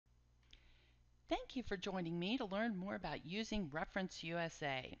Thank you for joining me to learn more about using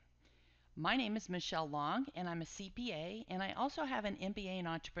ReferenceUSA. My name is Michelle Long, and I'm a CPA, and I also have an MBA in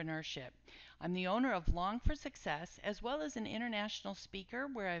entrepreneurship. I'm the owner of Long for Success, as well as an international speaker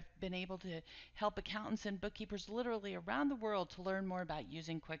where I've been able to help accountants and bookkeepers literally around the world to learn more about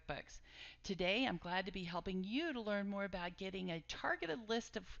using QuickBooks. Today, I'm glad to be helping you to learn more about getting a targeted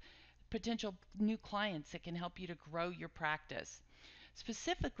list of potential new clients that can help you to grow your practice.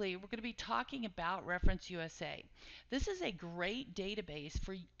 Specifically, we're going to be talking about ReferenceUSA. This is a great database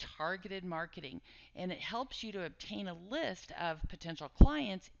for targeted marketing, and it helps you to obtain a list of potential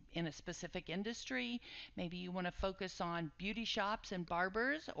clients in a specific industry. Maybe you want to focus on beauty shops and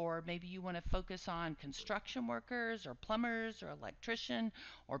barbers, or maybe you want to focus on construction workers or plumbers or electrician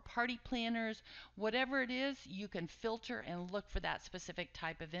or party planners. Whatever it is, you can filter and look for that specific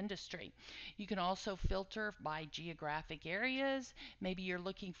type of industry. You can also filter by geographic areas. Maybe you're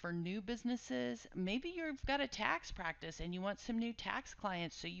looking for new businesses. Maybe you've got a tax practice and you want some new tax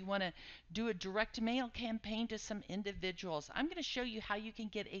clients, so you want to do a direct mail campaign to some individuals. I'm going to show you how you can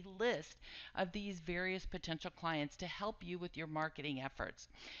get a list of these various potential clients to help you with your marketing efforts.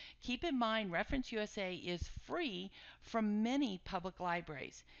 Keep in mind, ReferenceUSA is free from many public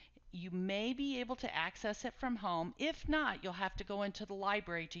libraries. You may be able to access it from home. If not, you'll have to go into the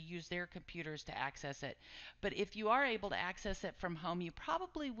library to use their computers to access it. But if you are able to access it from home, you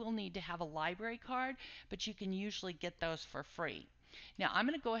probably will need to have a library card, but you can usually get those for free. Now, I'm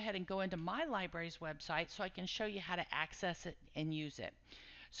going to go ahead and go into my library's website so I can show you how to access it and use it.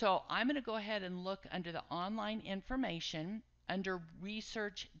 So I'm going to go ahead and look under the online information under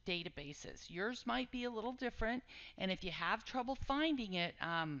research databases. Yours might be a little different, and if you have trouble finding it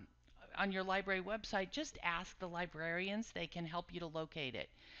on your library website, just ask the librarians. They can help you to locate it.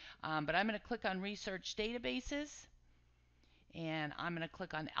 But I'm going to click on research databases, and I'm going to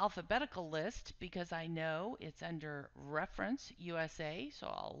click on alphabetical list because I know it's under Reference USA. So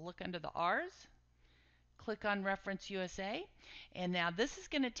I'll look under the R's, click on Reference USA, and now this is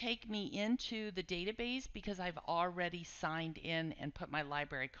going to take me into the database because I've already signed in and put my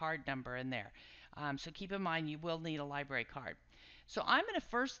library card number in there. So keep in mind you will need a library card. So I'm going to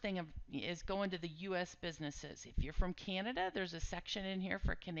first thing is go into the U.S. businesses. If you're from Canada, there's a section in here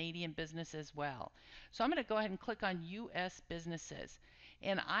for Canadian business as well. So I'm going to go ahead and click on U.S. businesses.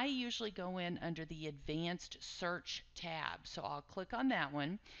 And I usually go in under the advanced search tab. So I'll click on that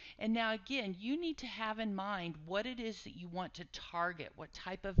one. And now again, you need to have in mind what it is that you want to target, what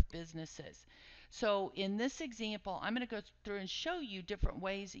type of businesses. So in this example, I'm going to go through and show you different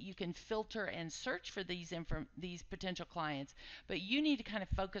ways that you can filter and search for these potential clients, but you need to kind of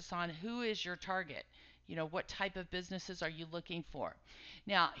focus on who is your target. You know, what type of businesses are you looking for?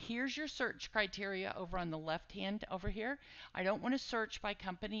 Now, here's your search criteria over on the left hand over here. I don't want to search by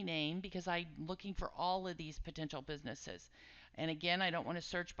company name because I'm looking for all of these potential businesses. And again, I don't want to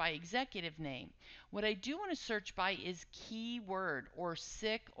search by executive name. What I do want to search by is keyword or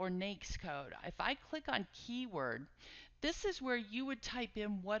SIC or NAICS code. If I click on keyword, this is where you would type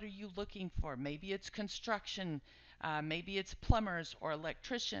in what are you looking for. Maybe it's construction, maybe it's plumbers or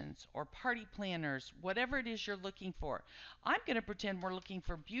electricians or party planners, whatever it is you're looking for. I'm going to pretend we're looking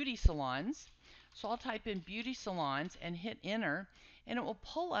for beauty salons. So I'll type in beauty salons and hit enter, and it will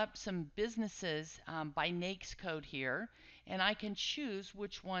pull up some businesses by NAICS code here, and I can choose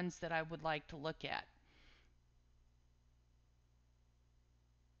which ones that I would like to look at.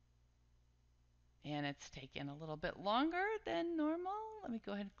 And it's taken a little bit longer than normal. Let me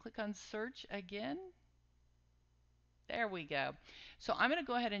go ahead and click on search again. There we go. So I'm going to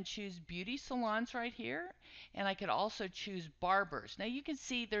go ahead and choose beauty salons right here, and I could also choose barbers. Now you can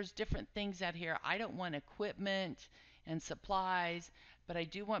see there's different things out here. I don't want equipment and supplies, but I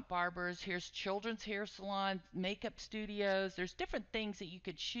do want barbers. Here's children's hair salons, makeup studios. There's different things that you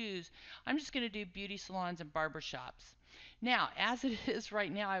could choose. I'm just going to do beauty salons and barber shops. Now, as it is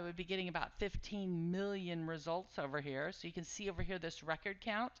right now, I would be getting about 15 million results over here. So you can see over here this record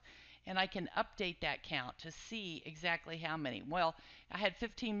count, and I can update that count to see exactly how many. Well, I had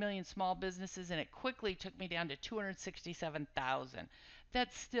 15 million small businesses, and it quickly took me down to 267,000.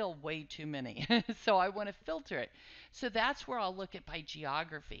 That's still way too many. So I want to filter it. So that's where I'll look at by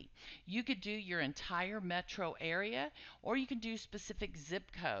geography. You could do your entire metro area, or you can do specific zip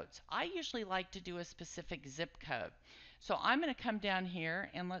codes. I usually like to do a specific zip code. So I'm going to come down here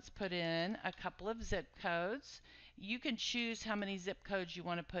and let's put in a couple of zip codes. You can choose how many zip codes you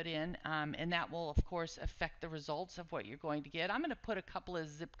want to put in, and that will of course affect the results of what you're going to get. I'm going to put a couple of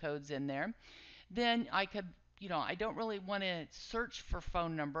zip codes in there. Then I could, I don't really want to search for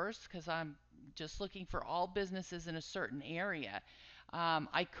phone numbers because I'm just looking for all businesses in a certain area.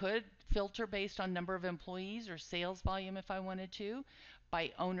 I could filter based on number of employees or sales volume if I wanted to,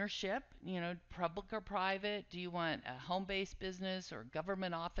 by ownership, public or private. Do you want a home-based business or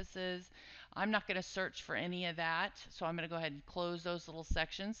government offices? I'm not going to search for any of that, so I'm going to go ahead and close those little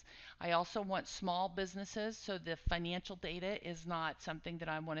sections. I also want small businesses, so the financial data is not something that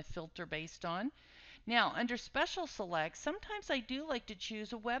I want to filter based on. Now, under Special Select, sometimes I do like to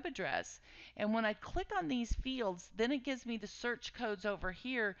choose a web address. And when I click on these fields, then it gives me the search codes over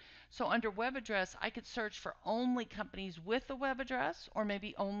here. So under web address, I could search for only companies with a web address, or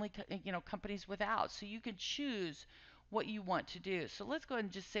maybe only companies without. So you can choose what you want to do. So let's go ahead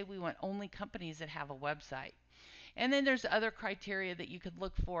and just say we want only companies that have a website. And then there's other criteria that you could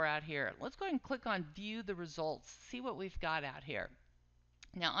look for out here. Let's go ahead and click on View the Results, see what we've got out here.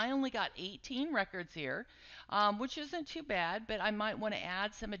 Now, I only got 18 records here, which isn't too bad, but I might want to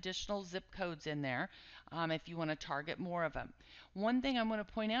add some additional zip codes in there if you want to target more of them. One thing I'm going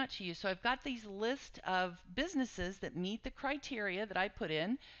to point out to you, so I've got these list of businesses that meet the criteria that I put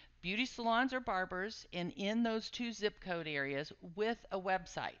in, beauty salons or barbers, and in those two zip code areas with a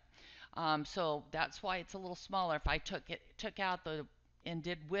website. So that's why it's a little smaller. If I took out the and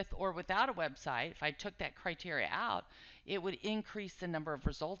did with or without a website, if I took that criteria out, it would increase the number of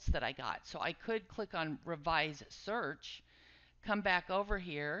results that I got. So I could click on Revise Search, come back over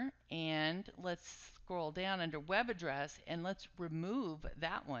here, and let's scroll down under web address, and let's remove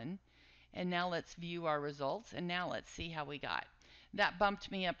that one. And now let's view our results, and now let's see how we got. That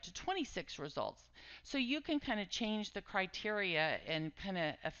bumped me up to 26 results. So you can kind of change the criteria and kind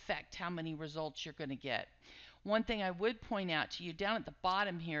of affect how many results you're going to get. One thing I would point out to you down at the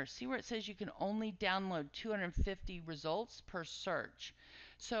bottom here, see where it says you can only download 250 results per search.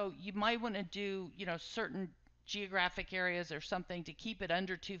 So you might want to do, certain geographic areas or something to keep it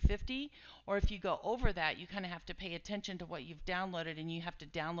under 250, or if you go over that, you kind of have to pay attention to what you've downloaded, and you have to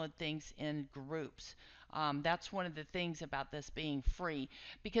download things in groups. That's one of the things about this being free,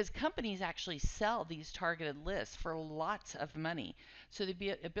 because companies actually sell these targeted lists for lots of money. So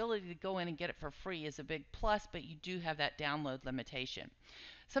the ability to go in and get it for free is a big plus, but you do have that download limitation.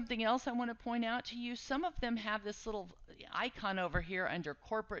 Something else I want to point out to you, some of them have this little icon over here under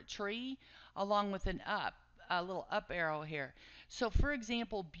corporate tree along with a little up arrow here. So for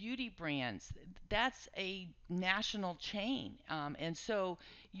example, beauty brands, that's a national chain. And so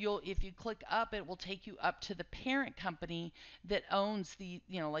if you click up, it will take you up to the parent company that owns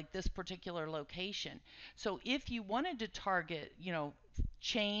like this particular location. So if you wanted to target,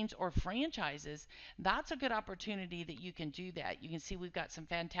 chains or franchises, that's a good opportunity that you can do that. You can see we've got some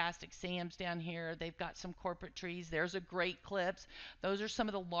fantastic Sam's down here. They've got some corporate trees. There's a Great Clips. Those are some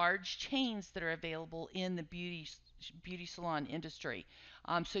of the large chains that are available in the beauty salon industry.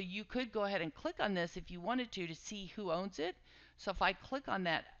 So you could go ahead and click on this if you wanted to see who owns it. So if I click on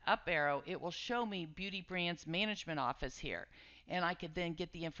that up arrow, it will show me Beauty Brands Management Office here. And I could then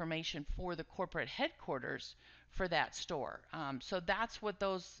get the information for the corporate headquarters for that store. So that's what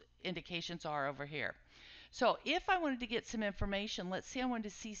those indications are over here. So if I wanted to get some information, let's say I wanted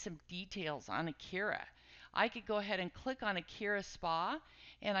to see some details on Akira. I could go ahead and click on Akira Spa,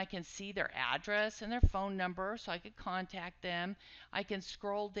 and I can see their address and their phone number, so I could contact them. I can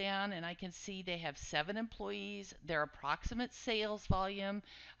scroll down and I can see they have 7 employees, their approximate sales volume,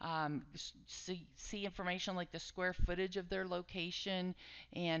 see information like the square footage of their location,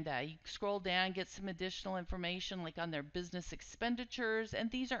 and you scroll down, get some additional information like on their business expenditures, and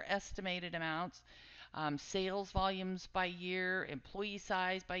these are estimated amounts. Sales volumes by year, employee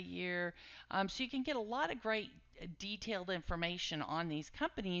size by year. So you can get a lot of great detailed information on these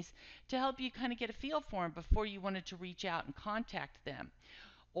companies to help you kind of get a feel for them before you wanted to reach out and contact them.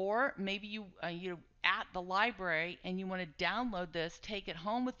 Or maybe you're at the library and you want to download this, take it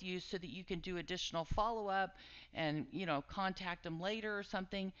home with you so that you can do additional follow-up and contact them later or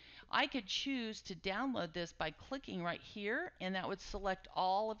something. I could choose to download this by clicking right here, and that would select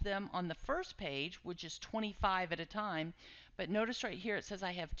all of them on the first page, which is 25 at a time. But notice right here it says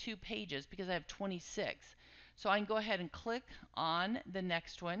I have 2 pages because I have 26. So I can go ahead and click on the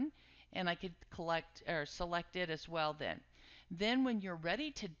next one, and I could select it as well then. Then when you're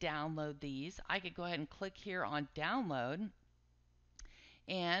ready to download these, I could go ahead and click here on download,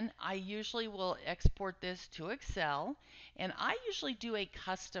 and I usually will export this to Excel, and I usually do a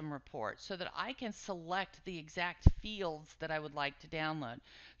custom report so that I can select the exact fields that I would like to download.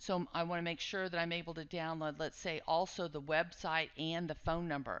 So I want to make sure that I'm able to download, let's say, also the website and the phone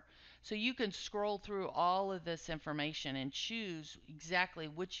number. So you can scroll through all of this information and choose exactly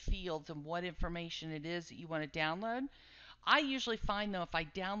which fields and what information it is that you want to download. I usually find though if I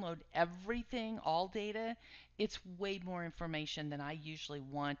download everything, all data, it's way more information than I usually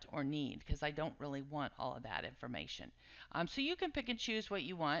want or need because I don't really want all of that information. So you can pick and choose what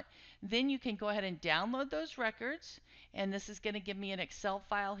you want. Then you can go ahead and download those records. And this is going to give me an Excel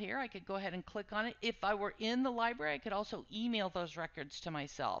file here. I could go ahead and click on it. If I were in the library, I could also email those records to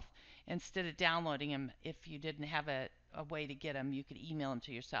myself instead of downloading them. If you didn't have a way to get them, you could email them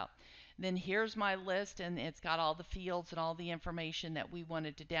to yourself. Then here's my list, and it's got all the fields and all the information that we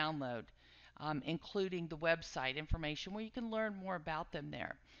wanted to download, including the website information where you can learn more about them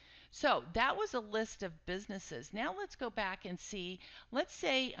there. So that was a list of businesses. Now let's go back and see. Let's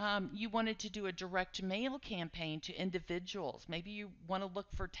say you wanted to do a direct mail campaign to individuals. Maybe you want to look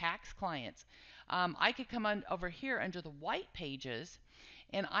for tax clients. I could come on over here under the white pages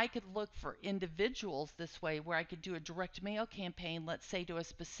and I could look for individuals this way where I could do a direct mail campaign, let's say to a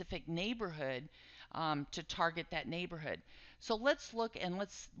specific neighborhood to target that neighborhood. So let's look and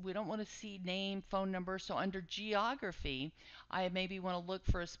we don't want to see name, phone number. So under geography, I maybe want to look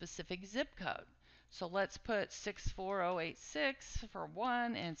for a specific zip code. So let's put 64086 for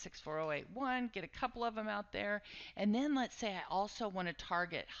one and 64081, get a couple of them out there. And then let's say I also want to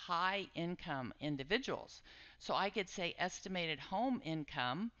target high income individuals. So I could say estimated home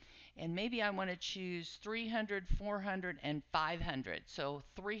income, and maybe I want to choose 300, 400, and 500. So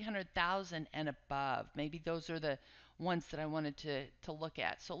 300,000 and above. Maybe those are the ones that I wanted to look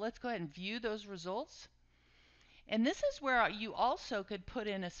at. So let's go ahead and view those results. And this is where you also could put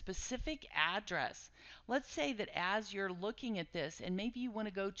in a specific address. Let's say that as you're looking at this, and maybe you want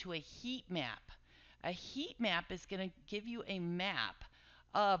to go to a heat map. A heat map is going to give you a map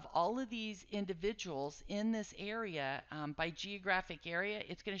of all of these individuals in this area by geographic area.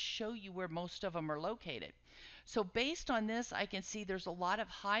 It's going to show you where most of them are located. So based on this, I can see there's a lot of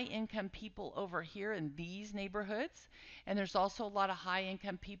high income people over here in these neighborhoods, and there's also a lot of high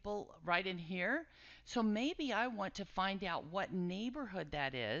income people right in here. So maybe I want to find out what neighborhood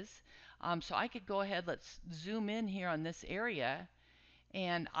that is. So I could go ahead, let's zoom in here on this area,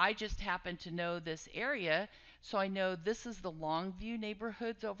 and I just happen to know this area. So I know this is the Longview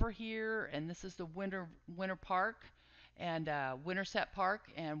neighborhoods over here, and this is the Winter Park and Winterset Park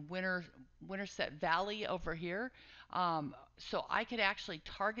and Winterset Valley over here. So I could actually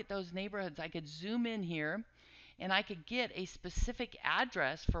target those neighborhoods. I could zoom in here and I could get a specific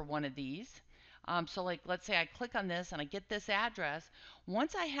address for one of these. So like let's say I click on this and I get this address.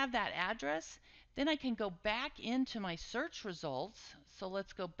 Once I have that address, then I can go back into my search results. So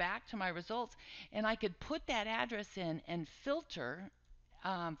let's go back to my results, and I could put that address in and filter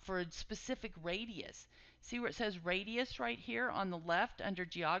for a specific radius. See where it says radius right here on the left under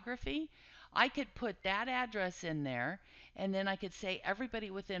geography? I could put that address in there, and then I could say everybody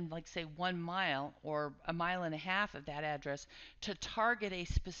within, like, say 1 mile or a mile and a half of that address to target a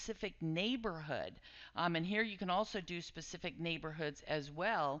specific neighborhood. And here you can also do specific neighborhoods as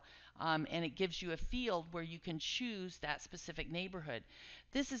well, and it gives you a field where you can choose that specific neighborhood.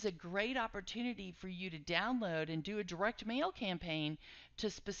 This is a great opportunity for you to download and do a direct mail campaign to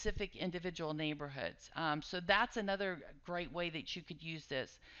specific individual neighborhoods. So that's another great way that you could use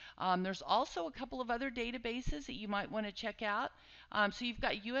this. There's also a couple of other databases that you might want to check out. So you've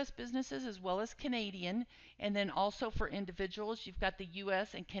got U.S. businesses as well as Canadian, and then also for individuals, you've got the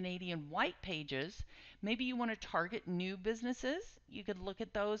U.S. and Canadian white pages. Maybe you want to target new businesses. You could look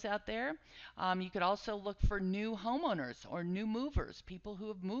at those out there. You could also look for new homeowners or new movers. People who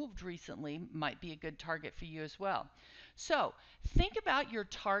have moved recently might be a good target for you as well. So think about your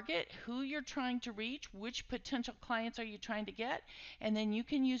target, who you're trying to reach, which potential clients are you trying to get, and then you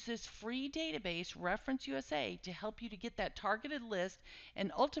can use this free database, ReferenceUSA, to help you to get that targeted list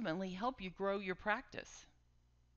and ultimately help you grow your practice.